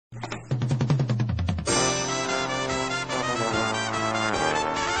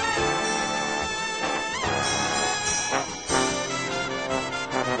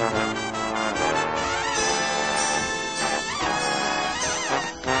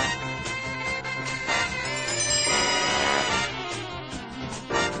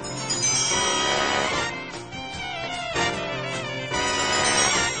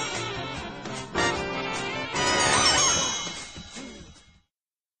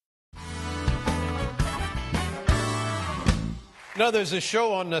No, there's a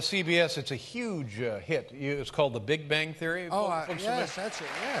show on CBS. It's a huge hit. It's called The Big Bang Theory. Oh, yes, that's it.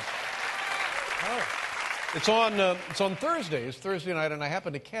 Yes. Oh. It's on Thursdays, Thursday night, and I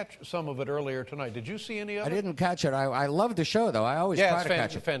happened to catch some of it earlier tonight. Did you see any of it? I didn't catch it. I love the show, though. I always try to catch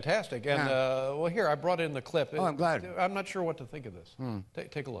it. Yeah, it's fantastic. And, well, here, I brought in the clip. Oh, I'm glad. I'm not sure what to think of this.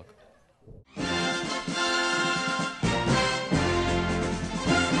 Take a look.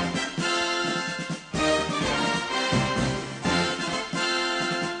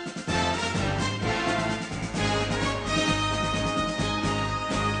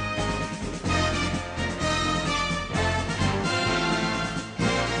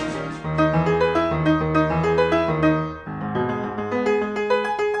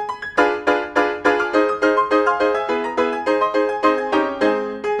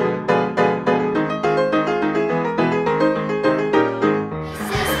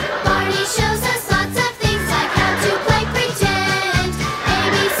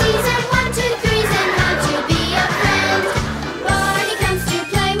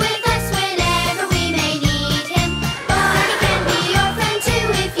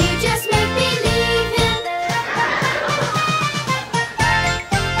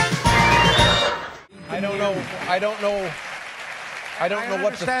 I don't know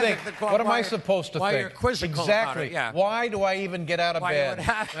what to think. What am I supposed to think? Why you're quizzical exactly. about it, yeah. Why do I even get out of bed?